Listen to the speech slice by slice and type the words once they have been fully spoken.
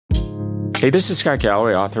Hey, this is Scott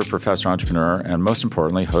Galloway, author, professor, entrepreneur, and most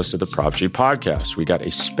importantly, host of the Prop G podcast. We got a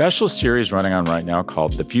special series running on right now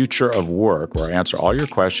called The Future of Work, where I answer all your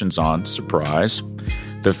questions on, surprise,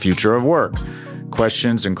 the future of work.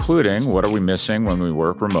 Questions including, what are we missing when we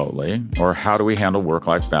work remotely? Or how do we handle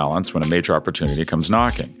work-life balance when a major opportunity comes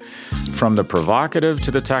knocking? From the provocative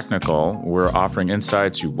to the technical, we're offering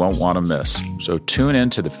insights you won't want to miss. So tune in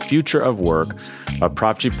to The Future of Work, a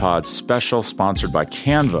Prop G Pod special sponsored by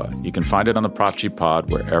Canva. You can find it on the Prop G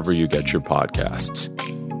Pod wherever you get your podcasts.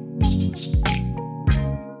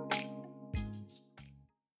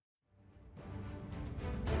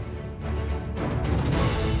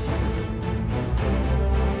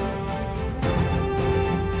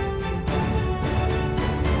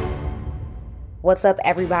 What's up,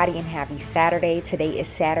 everybody, and happy Saturday. Today is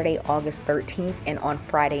Saturday, August 13th, and on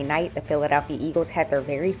Friday night, the Philadelphia Eagles had their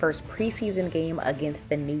very first preseason game against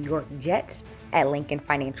the New York Jets at Lincoln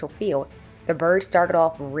Financial Field. The Birds started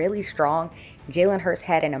off really strong. Jalen Hurts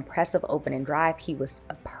had an impressive opening drive. He was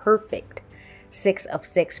a perfect 6 of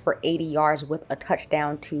 6 for 80 yards with a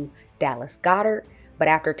touchdown to Dallas Goedert. But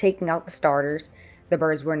after taking out the starters, the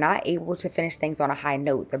Birds were not able to finish things on a high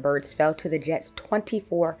note. The Birds fell to the Jets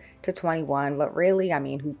 24-21, but really,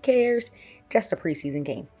 who cares? Just a preseason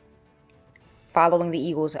game. Following the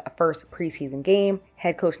Eagles' first preseason game,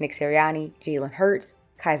 head coach Nick Sirianni, Jalen Hurts,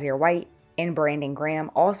 Kyzir White, and Brandon Graham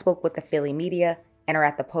all spoke with the Philly media and are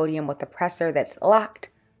at the podium with a presser that's locked,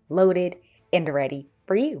 loaded, and ready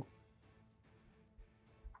for you.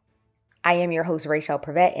 I am your host, Rachel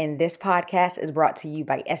Prevet, and this podcast is brought to you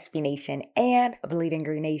by SB Nation and Bleeding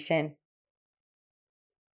Green Nation.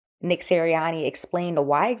 Nick Sirianni explained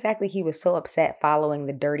why exactly he was so upset following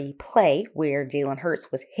the dirty play where Jalen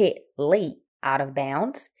Hurts was hit late out of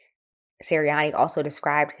bounds. Sirianni also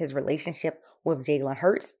described his relationship with Jalen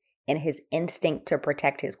Hurts and his instinct to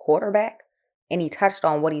protect his quarterback, and he touched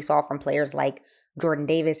on what he saw from players like Jordan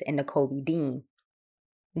Davis and Nakobe Dean.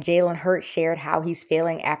 Jalen Hurts shared how he's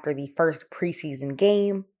feeling after the first preseason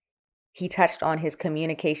game. He touched on his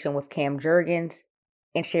communication with Cam Jurgens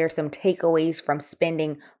and shared some takeaways from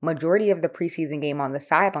spending majority of the preseason game on the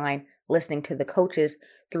sideline listening to the coaches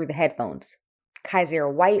through the headphones. Kyzir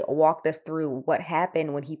White walked us through what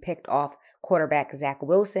happened when he picked off quarterback Zach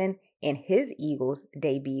Wilson in his Eagles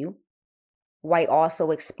debut. White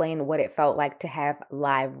also explained what it felt like to have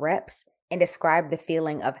live reps and described the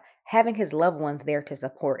feeling of having his loved ones there to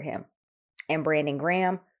support him. And Brandon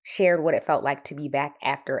Graham shared what it felt like to be back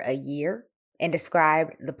after a year and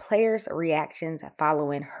described the players' reactions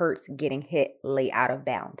following Hurts getting hit late out of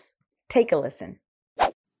bounds. Take a listen. You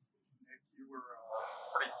were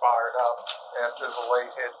pretty fired up after the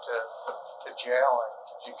late hit to Jalen.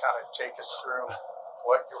 Could you kind of take us through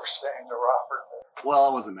what you were saying to Robert? Well,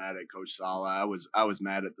 I wasn't mad at Coach Saleh. I was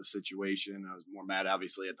mad at the situation. I was more mad,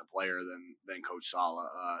 obviously, at the player than Coach Saleh.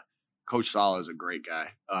 Coach Saleh is a great guy.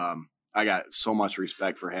 I got so much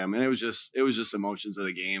respect for him, and it was just emotions of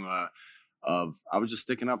the game. I was just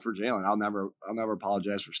sticking up for Jalen. I'll never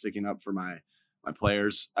apologize for sticking up for my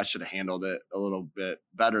players. I should have handled it a little bit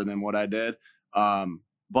better than what I did,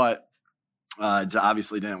 but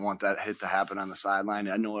obviously didn't want that hit to happen on the sideline.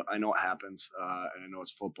 I know it happens, and I know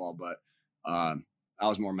it's football, but I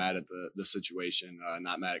was more mad at the situation,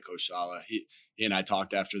 not mad at Coach Saleh. He and I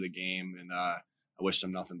talked after the game, and I wished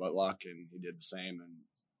him nothing but luck, and he did the same. And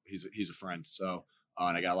he's a friend, so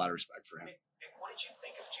and I got a lot of respect for him. And what did you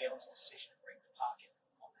think of Jalen's decision to break the pocket?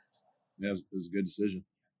 Yeah, it was a good decision.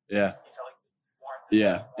 Yeah. You felt like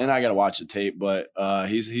Yeah, and I got to watch the tape, but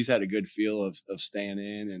he's had a good feel of staying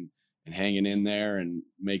in and hanging in there and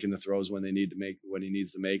making the throws when he needs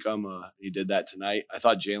to make them. He did that tonight. I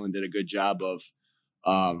thought Jalen did a good job of,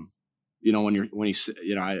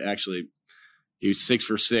 he was 6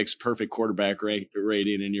 for 6, perfect quarterback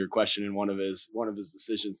rating, and you're questioning one of his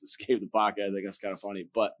decisions to escape the pocket. I think that's kind of funny,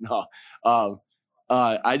 but no,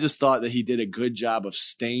 I just thought that he did a good job of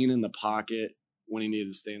staying in the pocket when he needed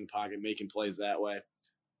to stay in the pocket, making plays that way,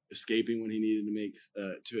 escaping when he needed to make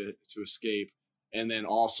to escape. And then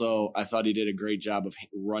also, I thought he did a great job of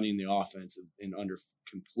running the offense and under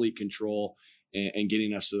complete control and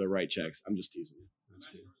getting us to the right checks. I'm just teasing you.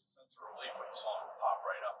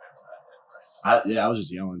 I was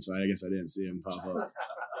just yelling, so I guess I didn't see him pop up. What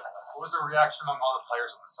was the reaction among all the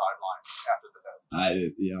players on the sideline after the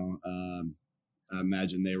hit? I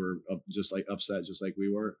imagine they were upset just like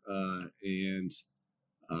we were. And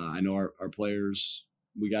I know our players,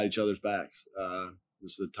 we got each other's backs.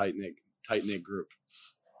 This is a tight-knit group.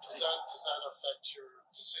 Does that affect your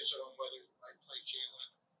decision on whether you might play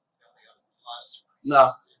Jalen the last 2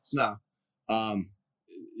 preseason games? No.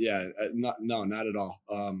 Not at all.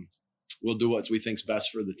 we'll do what we think's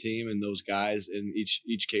best for the team and those guys. And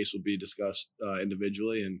each case will be discussed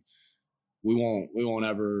individually, and we won't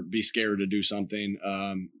ever be scared to do something.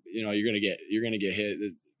 You're gonna get hit.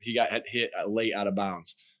 He got hit late out of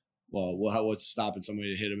bounds. Well, what's stopping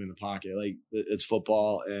somebody to hit him in the pocket? Like, it's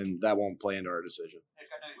football, and that won't play into our decision. Nick,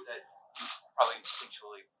 I know that you probably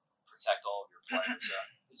instinctually protect all of your players.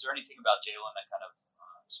 Is there anything about Jalen that kind of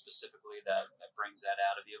specifically that brings that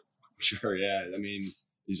out of you? Sure, yeah. I mean,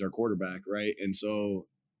 he's our quarterback, right? And so,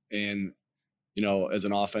 as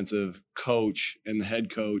an offensive coach and the head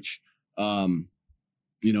coach,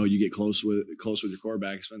 you get close with your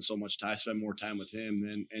quarterback, spend more time with him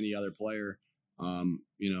than any other player,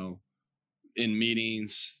 in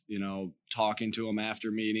meetings, talking to him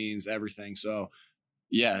after meetings, everything. So,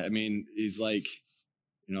 yeah, I mean, he's like,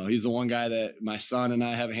 he's the one guy that my son and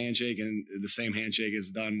I have a handshake, and the same handshake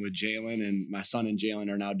is done with Jalen, and my son and Jalen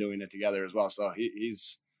are now doing it together as well. So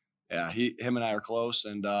him and I are close,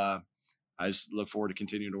 and I just look forward to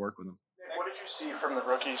continuing to work with him. What did you see from the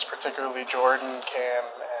rookies, particularly Jordan, Cam,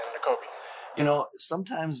 and Jacoby?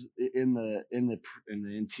 Sometimes in the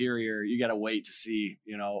interior, you got to wait to see,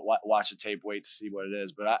 watch the tape, wait to see what it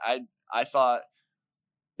is. But I thought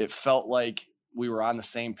it felt like we were on the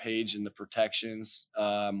same page in the protections.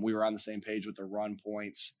 We were on the same page with the run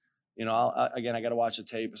points. I got to watch the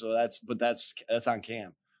tape. So that's on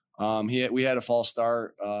Cam. We had a false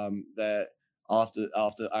start that I'll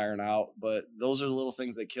have to iron out, but those are the little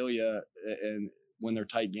things that kill you and when they're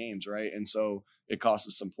tight games, right? And so it costs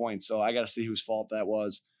us some points. So I got to see whose fault that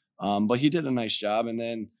was. But he did a nice job. And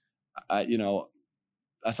then I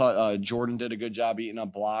thought Jordan did a good job eating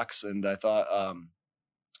up blocks, and I thought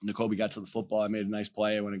Jacoby got to the football. I made a nice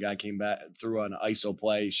play when a guy came back, threw an ISO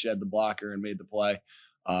play, shed the blocker, and made the play.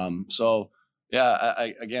 I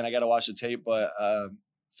got to watch the tape, but at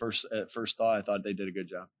first thought, I thought they did a good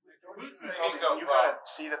job. You kind of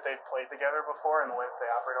see that they've played together before and the way that they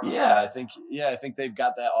operate on the field? I think they've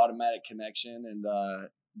got that automatic connection, and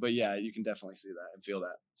but yeah, you can definitely see that and feel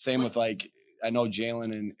that. Same with, like, I know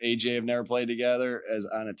Jalen and AJ have never played together as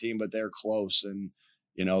on a team, but they're close, and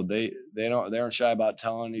they aren't shy about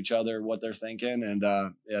telling each other what they're thinking, and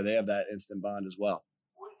they have that instant bond as well.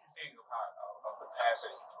 What did you think of the pass that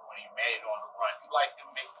he threw when he made it on the run? You like him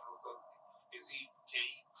making those? Can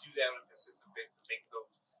he do that with consistent make those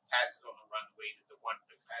passes on the run the way that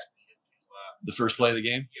the pass he hit to the first play of the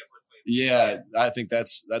game? Yeah, I think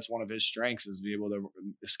that's one of his strengths, is be able to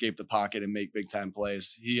escape the pocket and make big time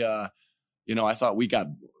plays. He, I thought we got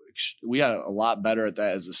a lot better at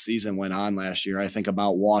that as the season went on last year. I think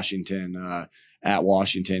about Washington. At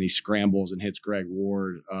Washington, he scrambles and hits Greg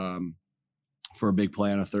Ward for a big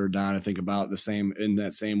play on a third down. I think about in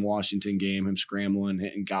that same Washington game, him scrambling,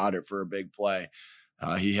 hitting Goddard for a big play.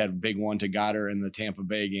 He had a big one to Goddard in the Tampa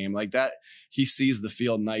Bay game. Like that, he sees the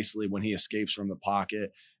field nicely when he escapes from the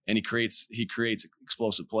pocket, and he creates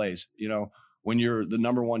explosive plays. When you're the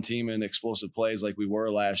number one team in explosive plays like we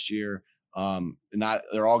were last year,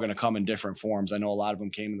 they're all going to come in different forms. I know a lot of them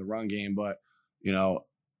came in the run game, but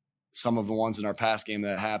some of the ones in our pass game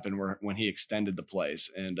that happened were when he extended the plays,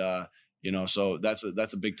 and so that's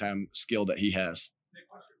a big time skill that he has. Nick,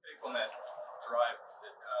 what's your take on that drive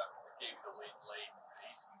that gave the late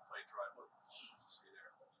 18-play drive? What did you see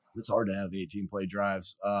there? It's hard to have 18-play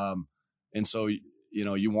drives, and so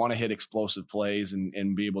you want to hit explosive plays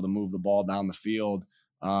and be able to move the ball down the field,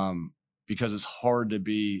 because it's hard to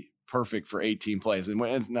be perfect for 18 plays. And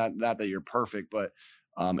it's not that you're perfect, but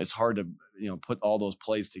it's hard to put all those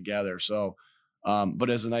plays together. So, but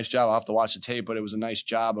it's a nice job. I'll have to watch the tape, but it was a nice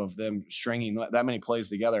job of them stringing that many plays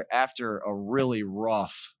together after a really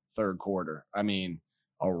rough third quarter. I mean,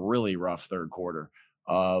 a really rough third quarter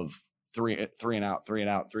of three and out.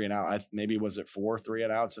 Maybe was it 4 3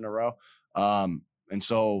 and outs in a row? And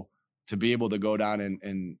so to be able to go down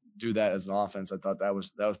and do that as an offense, I thought that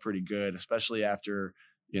was pretty good, especially after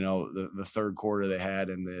the third quarter they had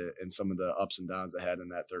and some of the ups and downs they had in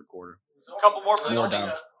that third quarter. A couple more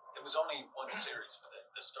downs. It was only one series for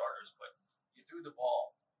the starters, but you threw the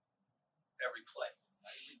ball every play.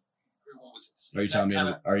 Everyone was.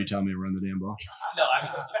 Are you telling me to run the damn ball? No,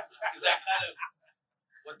 is that kind of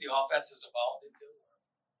what the offense has evolved into?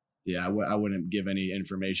 Yeah, I wouldn't give any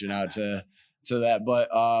information out to that, but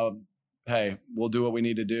hey, we'll do what we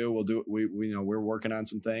need to do. We're working on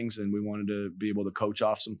some things, and we wanted to be able to coach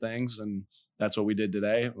off some things, and that's what we did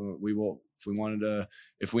today. We will,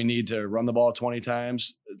 if we need to run the ball 20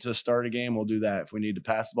 times to start a game, we'll do that. If we need to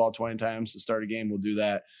pass the ball 20 times to start a game, we'll do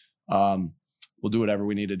that. We'll do whatever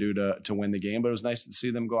we need to do to win the game. But it was nice to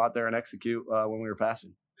see them go out there and execute when we were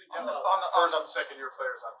passing. On the first and second year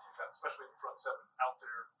players on defense, especially the front seven, out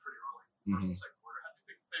there pretty early. first and second quarter. How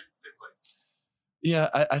do you think they played? Yeah,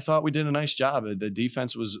 I thought we did a nice job. The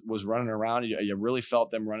defense was running around. You really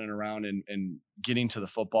felt them running around and getting to the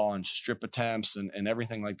football and strip attempts and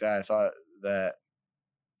everything like that. I thought that,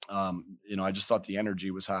 I just thought the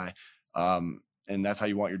energy was high. And that's how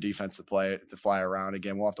you want your defense to fly around.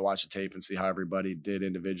 Again, we'll have to watch the tape and see how everybody did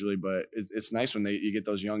individually, but it's nice when you get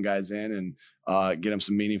those young guys in and get them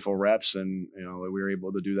some meaningful reps. And, we were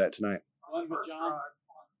able to do that tonight. On the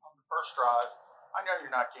first drive, I know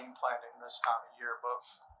you're not game planning this time of year, but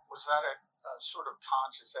was that a sort of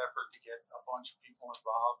conscious effort to get a bunch of people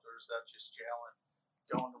involved, or is that just Jalen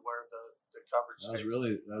going to where the coverage that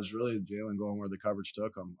was really Jalen going where the coverage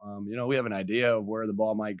took him. We have an idea of where the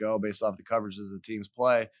ball might go based off the coverages the teams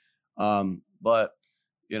play. But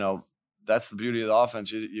that's the beauty of the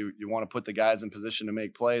offense. You want to put the guys in position to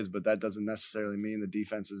make plays, but that doesn't necessarily mean the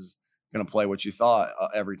defense is going to play what you thought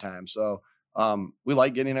every time. So we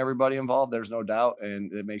like getting everybody involved. There's no doubt.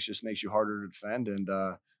 And it makes you harder to defend. And,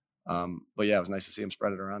 but yeah, it was nice to see him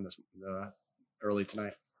spread it around this early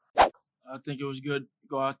tonight. I think it was good to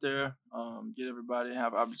go out there, get everybody and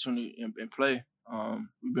have opportunity and play.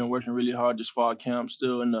 We've been working really hard this fall camp,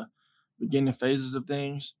 still in the beginning phases of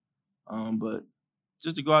things. But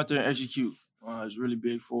just to go out there and execute is really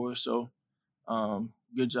big for us. So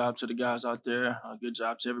good job to the guys out there. Good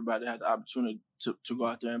job to everybody that had the opportunity to go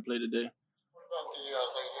out there and play today. What about the late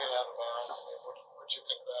hit out of bounds? I mean, what you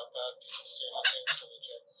think about that? Did you see anything from the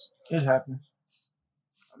Jets? It happens.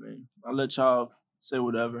 I'll let y'all say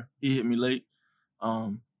whatever. He hit me late.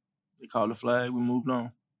 They called the flag. We moved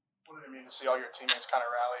on. What did it mean to see all your teammates kind of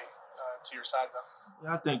rally to your side, though?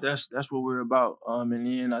 Yeah, I think that's what we're about. In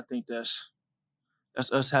the end, I think that's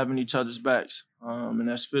us having each other's backs. And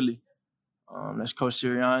that's Philly. That's Coach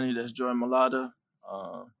Sirianni. That's Jordan Mailata.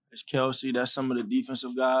 That's Kelsey. That's some of the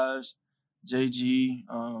defensive guys. JG.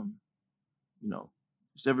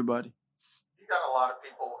 It's everybody. You got a lot of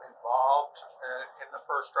people involved in the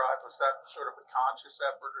first drive. Was that sort of a conscious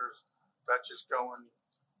effort, or is that just going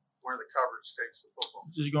where the coverage takes the football?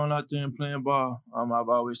 Just going out there and playing ball. I've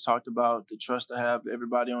always talked about the trust I have to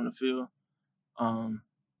everybody on the field.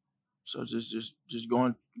 So just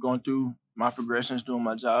going through my progressions, doing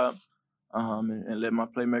my job, and let my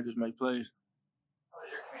playmakers make plays. What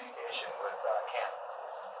was your communication with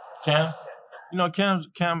Cam?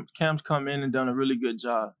 Cam's come in and done a really good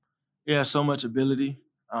job. He has so much ability.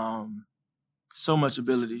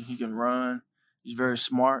 He can run. He's very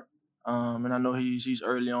smart. And I know he's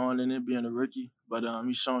early on in it, being a rookie, but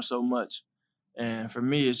he's shown so much. And for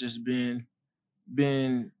me, it's just been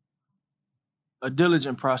a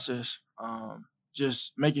diligent process.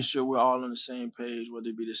 Just making sure we're all on the same page, whether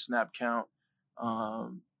it be the snap count,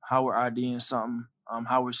 how we're IDing something,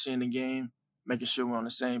 how we're seeing the game, making sure we're on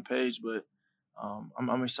the same page. But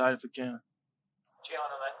I'm excited for Cam. Jalen,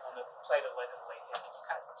 on the play that led to the late hit, can you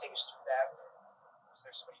kind of take us through that? Was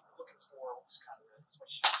there somebody you were looking for? What was kind of what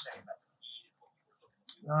you should say about the need and what you were looking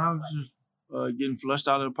to do? I was just getting flushed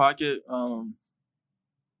out of the pocket.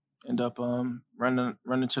 End up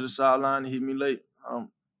running to the sideline and hit me late.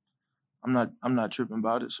 I'm not tripping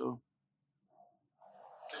about it. So.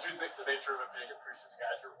 Did you think that they drew it being a preseason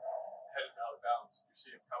guy? You're headed out of bounds. You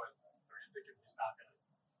see him coming, or you thinking he's not going to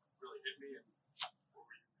really hit me? And what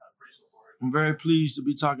were you kind of bracing for it? I'm very pleased to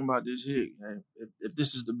be talking about this hit. If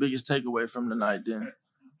this is the biggest takeaway from tonight, then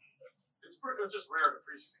it's just rare in the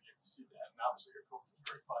preseason game to see that. And obviously, your coach was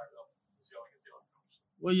very fired up. He was yelling at the other coach.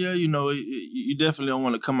 Well, yeah, you definitely don't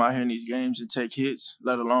want to come out here in these games and take hits,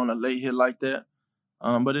 let alone a late hit like that.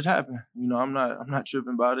 But it happened. I'm not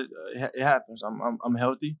tripping about it. It happens. I'm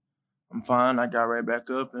healthy. I'm fine. I got right back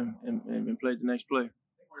up and played the next play. I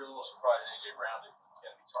think we were a little surprised AJ Brown didn't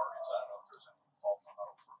get any targets. I don't know if there was any fault from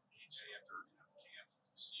AJ after camp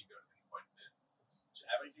to see you go to any point. Did you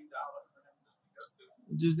have anything dialed up for him?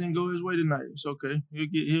 It just didn't go his way tonight. It's okay. He'll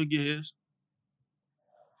get his.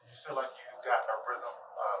 Do you feel like you got a rhythm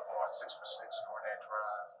going 6 for 6 during that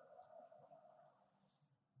drive?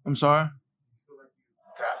 I'm sorry?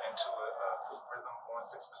 Got into a quick rhythm going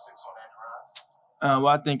 6 for 6 on that drive?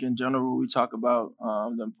 Well, I think in general we talk about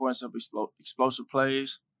the importance of explosive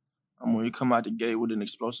plays. When you come out the gate with an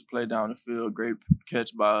explosive play down the field, great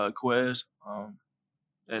catch by Quez,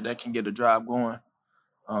 that can get a drive going.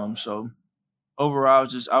 So overall,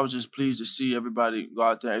 I was just pleased to see everybody go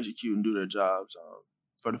out there, execute, and do their jobs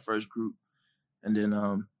for the first group, and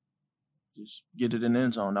then just get it in the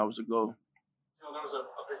end zone. That was the goal. There was a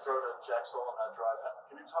big throw to Jack Stoll on that drive.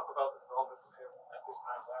 Can you talk about the development from him at this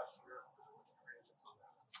time last year?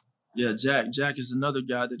 Yeah, Jack is another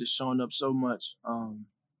guy that is showing up so much.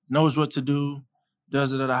 Knows what to do,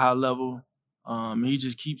 does it at a high level. He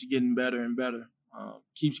just keeps getting better and better.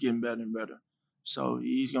 So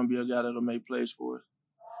he's going to be a guy that'll make plays for us.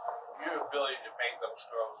 Your ability to make those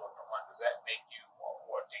throws on the run, does that make you a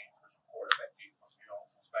more dangerous quarterback from your own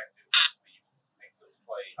perspective? You make those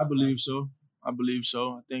plays? I believe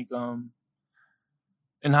so. I think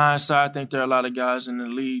in hindsight, I think there are a lot of guys in the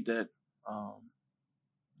league that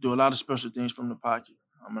do a lot of special things from the pocket.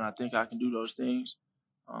 I think I can do those things.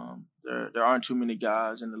 There aren't too many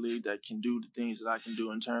guys in the league that can do the things that I can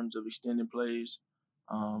do in terms of extending plays,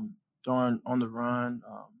 throwing on the run,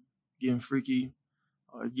 getting freaky,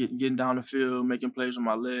 getting down the field, making plays with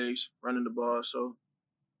my legs, running the ball. So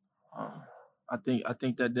I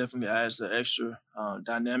think that definitely adds an extra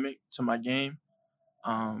dynamic to my game.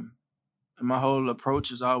 And my whole approach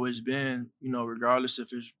has always been, regardless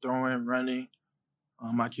if it's throwing, running,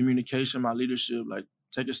 my communication, my leadership, like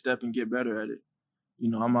take a step and get better at it.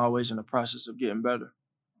 I'm always in the process of getting better.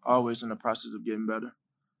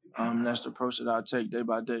 And that's the approach that I take day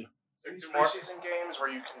by day. These preseason games where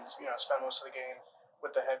you can, spend most of the game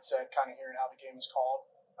with the headset, kind of hearing how the game is called.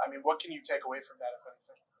 I mean, what can you take away from that, if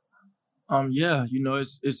anything?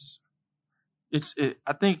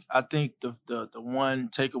 I think the one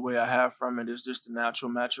takeaway I have from it is just the natural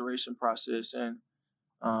maturation process and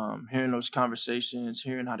hearing those conversations,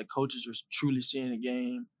 hearing how the coaches are truly seeing the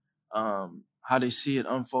game, how they see it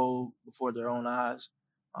unfold before their own eyes.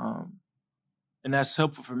 And that's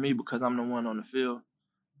helpful for me because I'm the one on the field.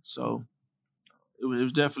 So it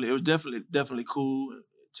was definitely cool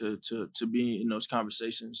to be in those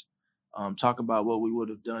conversations, talk about what we would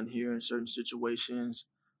have done here in certain situations,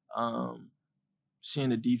 seeing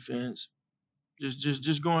the defense,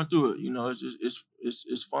 just going through it.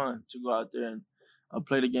 It's fun to go out there and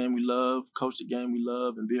play the game we love, coach the game we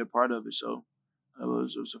love, and be a part of it. So it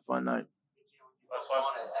was a fun night. What's on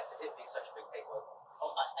it at the hit being such a big takeaway?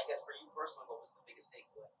 I guess for you personally, what was the biggest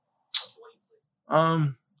takeaway of the way you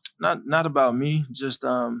played? Not about me, just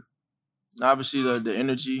obviously the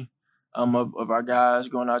energy of our guys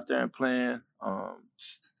going out there and playing.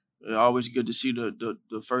 It's always good to see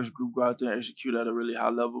the first group go out there and execute at a really high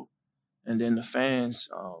level. And then the fans,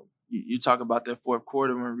 you talk about that fourth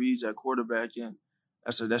quarter when Reed's at quarterback, and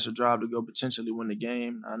that's a drive to go potentially win the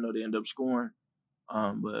game. I know they end up scoring.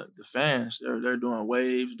 But the fans, they're doing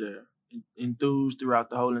waves. They're enthused throughout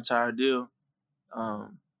the whole entire deal.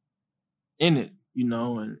 In it,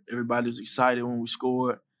 and everybody's excited when we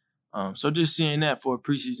scored. So just seeing that for a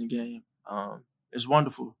preseason game, it's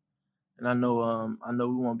wonderful. And I know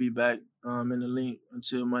we won't be back in the link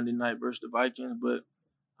until Monday night versus the Vikings, but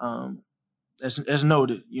that's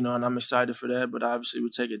noted, and I'm excited for that. But obviously we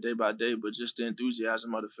take it day by day. But just the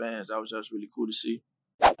enthusiasm of the fans, that was really cool to see.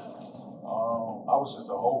 I was just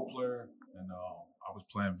a whole player, and I was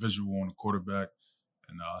playing visual on the quarterback,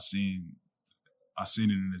 and I seen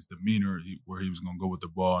it in his demeanor where he was going to go with the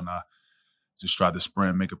ball, and I just tried to sprint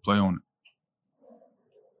and make a play on it.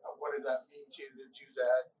 What did that mean to you to do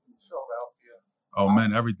that in Philadelphia? Oh,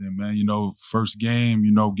 man, everything, man. First game,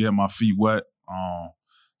 getting my feet wet,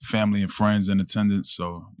 family and friends in attendance.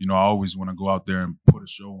 So, I always want to go out there and put a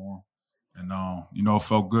show on. And, it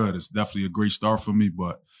felt good. It's definitely a great start for me,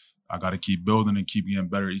 but I got to keep building and keep getting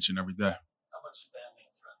better each and every day. How much family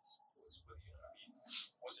and friends was with you? I mean,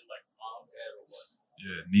 was it like mom, dad, or what?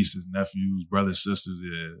 Yeah, nieces, nephews, brothers, sisters.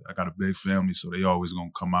 Yeah, I got a big family, so they always going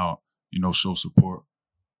to come out, show support.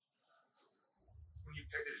 When you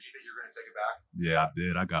picked it, did you think you were going to take it back? Yeah, I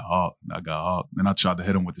did. I got hawked. Then I tried to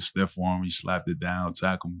hit him with the stiff arm. He slapped it down,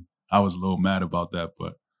 tackled me. I was a little mad about that,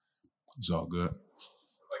 but it's all good.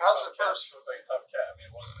 How's the first? Like a tough catch. I mean,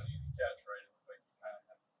 it wasn't an easy catch, right? It was like you kind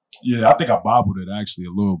of. Yeah, I think I bobbled it actually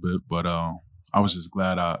a little bit, but I was just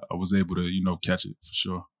glad I was able to, catch it for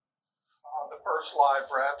sure. The first live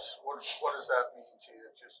reps, what does that mean to you?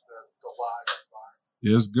 Just the live environment?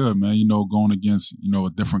 Yeah, it's good, man. Going against, a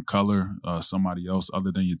different color, somebody else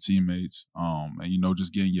other than your teammates, and,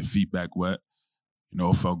 just getting your feet back wet.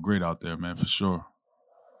 It felt great out there, man, for sure.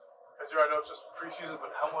 Kyzir, I know it's just preseason, but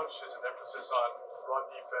how much is an emphasis on run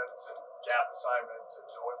defense and gap assignments and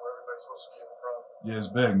knowing where everybody's supposed to be in the front? Yeah, it's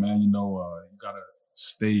big, man. You got to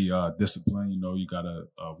stay disciplined. You got to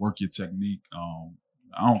work your technique.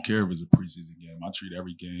 I don't care if it's a preseason game. I treat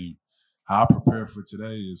every game. How I prepare for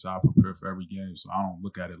today is how I prepare for every game. So I don't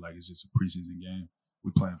look at it like it's just a preseason game.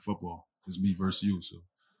 We're playing football. It's me versus you. So.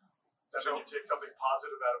 Does that mean you take something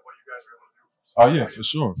positive out of what you guys were able to do? Oh, yeah, for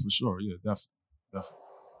sure. Yeah, definitely.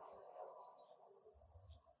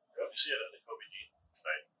 You see it at the Kobe G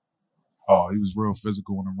tonight. Oh, he was real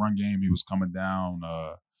physical in the run game. He was coming down,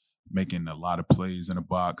 making a lot of plays in the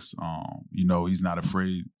box. He's not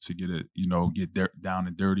afraid to get down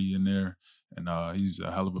and dirty in there, and he's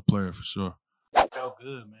a hell of a player for sure. Felt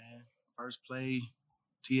good, man. First play,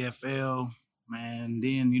 TFL, man.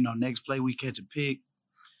 Then next play we catch a pick.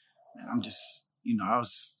 Man, I'm just,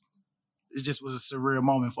 it just was a surreal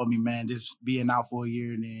moment for me, man. Just being out for a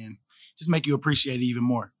year and then just make you appreciate it even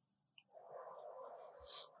more.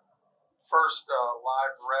 First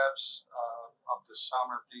live reps of the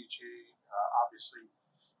summer, PG. Obviously,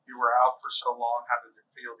 you were out for so long. How did it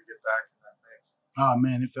feel to get back in that mix? Oh,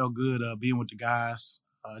 man, it felt good being with the guys.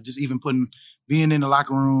 Just even being in the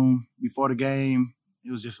locker room before the game,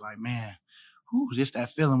 it was just like, man, just that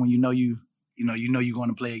feeling when you're going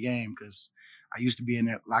to play a game. Because I used to be in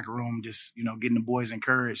that locker room just, getting the boys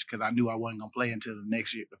encouraged because I knew I wasn't going to play until the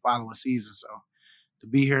next year, the following season. So to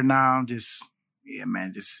be here now, just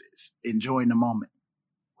enjoying the moment.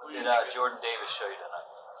 What did Jordan Davis show you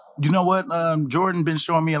tonight? You know what? Jordan been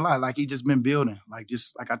showing me a lot. Like, he just been building. Like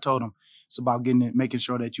I told him, it's about making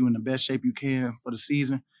sure that you're in the best shape you can for the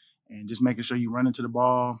season and just making sure you run into the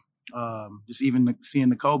ball. Just even seeing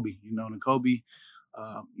Nakobe,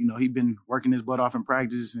 he been working his butt off in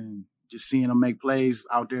practice and just seeing him make plays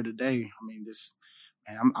out there today. I mean,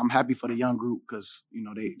 I'm happy for the young group because,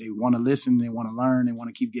 they want to listen, they want to learn, they want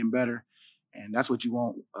to keep getting better. And that's what you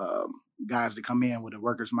want guys to come in with a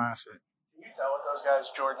worker's mindset. Can you tell with those guys,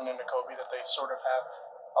 Jordan and Nakobe, that they sort of have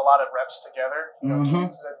a lot of reps together?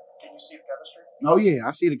 Can you see the chemistry? Oh, yeah,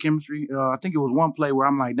 I see the chemistry. I think it was one play where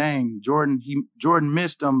I'm like, dang, Jordan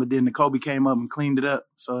missed them, but then Nakobe came up and cleaned it up.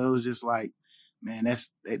 So it was just like, man,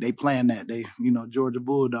 they playing that. They, Georgia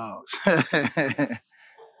Bulldogs. With all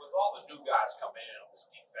the new guys coming in on this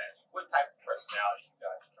defense, what type of personality you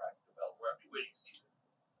guys trying to develop? Where do you see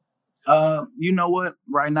them? You know what?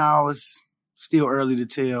 Right now it's still early to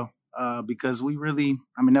tell because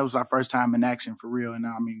that was our first time in action for real. And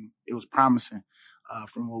it was promising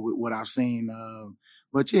from what I've seen.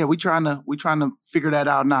 But yeah, we trying to figure that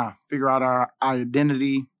out now, figure out our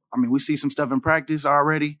identity. We see some stuff in practice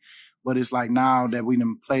already, but it's like now that we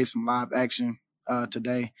done played some live action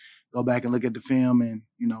today, go back and look at the film and,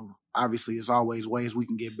 obviously it's always ways we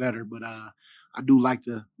can get better. But I do like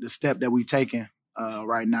the step that we taking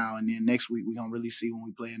right now. And then next week we're going to really see when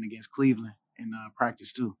we playing against Cleveland in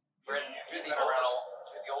practice too. Brandon, you're the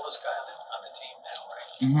oldest guy on the team now,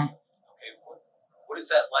 right? Mm-hmm. Okay, what is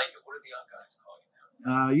that like? What do the young guys call you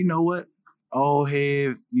now? You know what? Old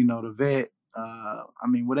head, the vet.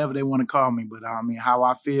 Whatever they want to call me. But how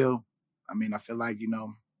I feel, I feel like,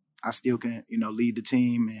 I still can, lead the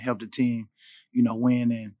team and help the team,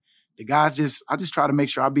 win. And the guys I just try to make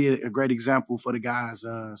sure I be a great example for the guys,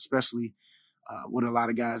 especially with a lot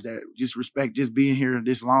of guys that just respect just being here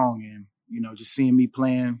this long and, just seeing me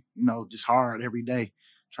playing, just hard every day,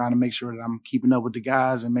 trying to make sure that I'm keeping up with the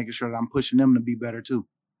guys and making sure that I'm pushing them to be better too.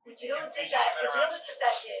 Jalen took that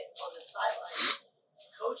hit on the sideline.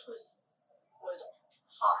 Coach was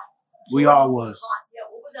hot. We all was. Hot. Yeah,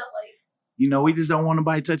 what was that like? We just don't want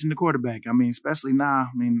nobody touching the quarterback. Especially now.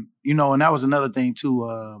 And that was another thing too.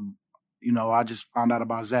 I just found out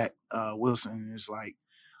about Zach Wilson. It's like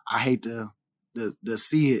I hate to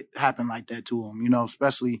see it happen like that to him.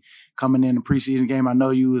 Especially coming in the preseason game. I know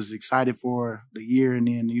you was excited for the year, and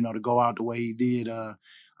then to go out the way he did.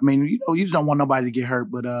 You just don't want nobody to get hurt.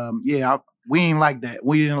 But we ain't like that.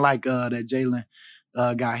 We didn't like that Jalen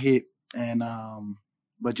got hit, and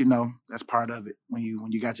but that's part of it. When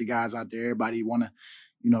you got your guys out there, everybody want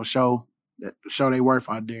to show their worth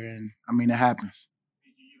out there, and it happens.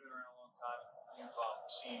 You've been around a long time.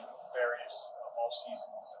 You've seen various off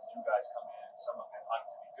seasons and new guys come in. Some have been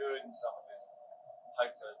hyped to be good, and some have been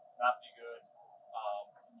hyped to not be good.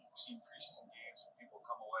 You've seen preseason games when people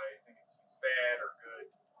come away thinking it's bad or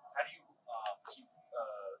good. How do you keep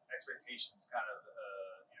expectations kind of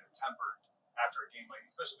tempered after a game like,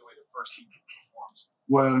 especially the way the first team performs?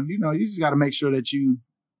 Well, you just got to make sure that you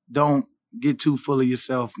don't get too full of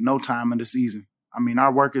yourself no time in the season.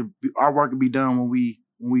 Our work could be done when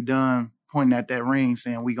we done pointing at that ring,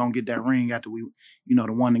 saying we gonna get that ring after we,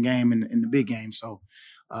 to won the game in the big game. So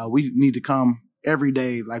we need to come every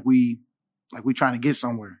day like we trying to get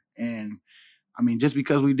somewhere. And just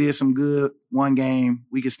because we did some good one game,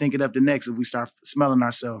 we can stink it up the next if we start smelling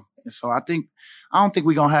ourselves. And so I don't think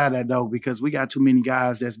we're going to have that, though, because we got too many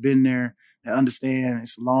guys that's been there that understand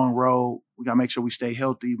it's a long road. We got to make sure we stay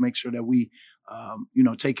healthy, make sure that we,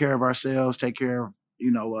 take care of ourselves, take care of,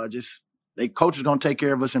 coach is going to take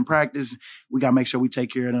care of us in practice. We got to make sure we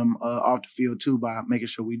take care of them off the field, too, by making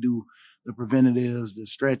sure we do the preventatives, the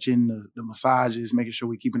stretching, the massages, making sure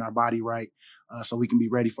we're keeping our body right so we can be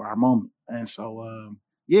ready for our moment. And so,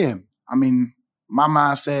 yeah, I mean, my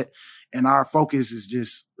mindset and our focus is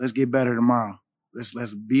just let's get better tomorrow.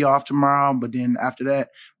 Let's be off tomorrow, but then after that,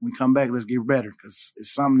 when we come back, let's get better because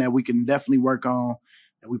it's something that we can definitely work on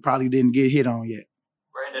that we probably didn't get hit on yet.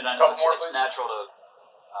 Brandon, I know it's natural to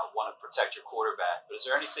want to protect your quarterback, but is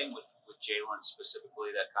there anything with Jalen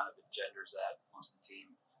specifically that kind of engenders that amongst the team?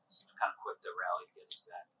 Seems kind of quick to rally to get his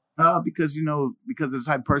back. Because because of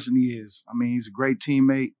the type of person he is. I mean, he's a great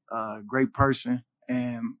teammate, great person,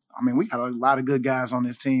 and I mean, we got a lot of good guys on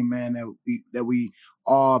this team, man. That we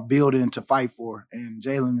all building to fight for, and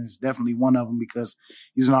Jalen is definitely one of them because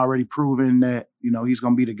he's already proven that he's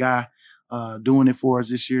going to be the guy doing it for us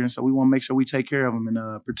this year, and so we want to make sure we take care of him and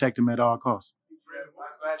protect him at all costs.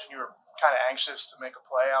 I imagine you were kind of anxious to make a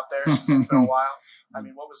play out there. It's been a while. I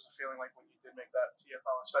mean, what was the feeling like when you did make that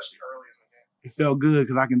TFL, especially early in the game? It felt good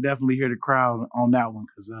because I can definitely hear the crowd on that one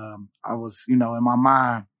because I was, in my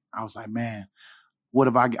mind, I was like, man, what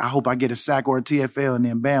if I hope I get a sack or a TFL, and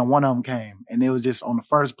then bam, one of them came. And it was just on the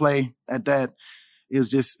first play at that, it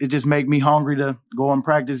just made me hungry to go and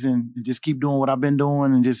practice and just keep doing what I've been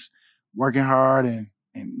doing and just working hard and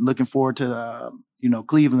looking forward to,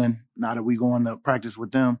 Cleveland now that we going to practice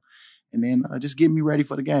with them. And then just getting me ready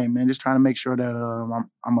for the game, man. Just trying to make sure that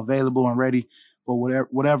I'm available and ready for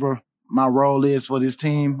whatever my role is for this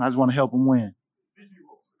team. I just want to help them win. What was the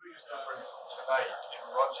biggest difference tonight in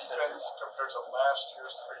run defense compared to last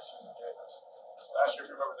year's preseason games? Last year, if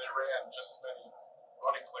you remember, they ran just as many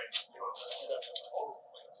running plays. They were doing that total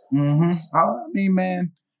plays. I mean,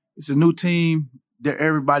 man, it's a new team.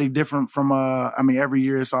 Everybody different from every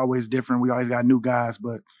year it's always different. We always got new guys,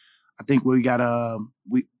 but I think we got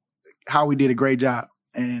Howie did a great job,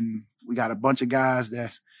 and we got a bunch of guys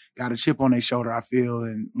that's got a chip on their shoulder, I feel,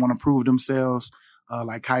 and want to prove themselves.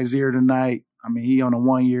 Like Kyzir tonight. I mean, he on a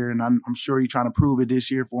 1 year, and I'm sure he's trying to prove it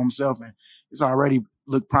this year for himself, and it's already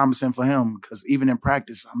looked promising for him because even in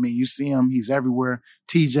practice, I mean, you see him, he's everywhere.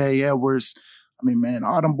 TJ Edwards, I mean, man,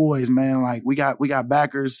 all them boys, man, like we got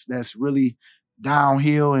backers that's really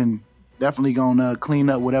downhill and definitely gonna clean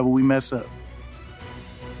up whatever we mess up.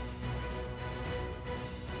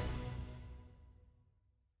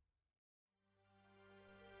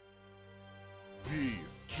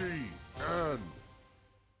 PGN